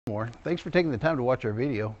more. Thanks for taking the time to watch our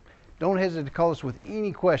video. Don't hesitate to call us with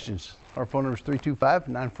any questions. Our phone number is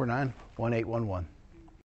 325-949-1811.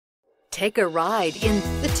 Take a ride in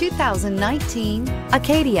the 2019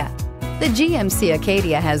 Acadia. The GMC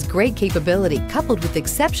Acadia has great capability coupled with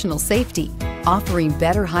exceptional safety, offering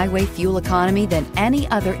better highway fuel economy than any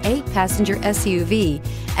other 8-passenger SUV,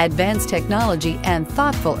 advanced technology, and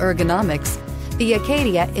thoughtful ergonomics. The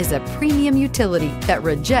Acadia is a premium utility that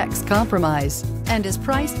rejects compromise and is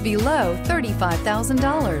priced below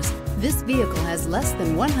 $35,000. This vehicle has less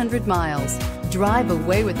than 100 miles. Drive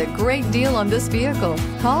away with a great deal on this vehicle.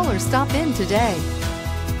 Call or stop in today.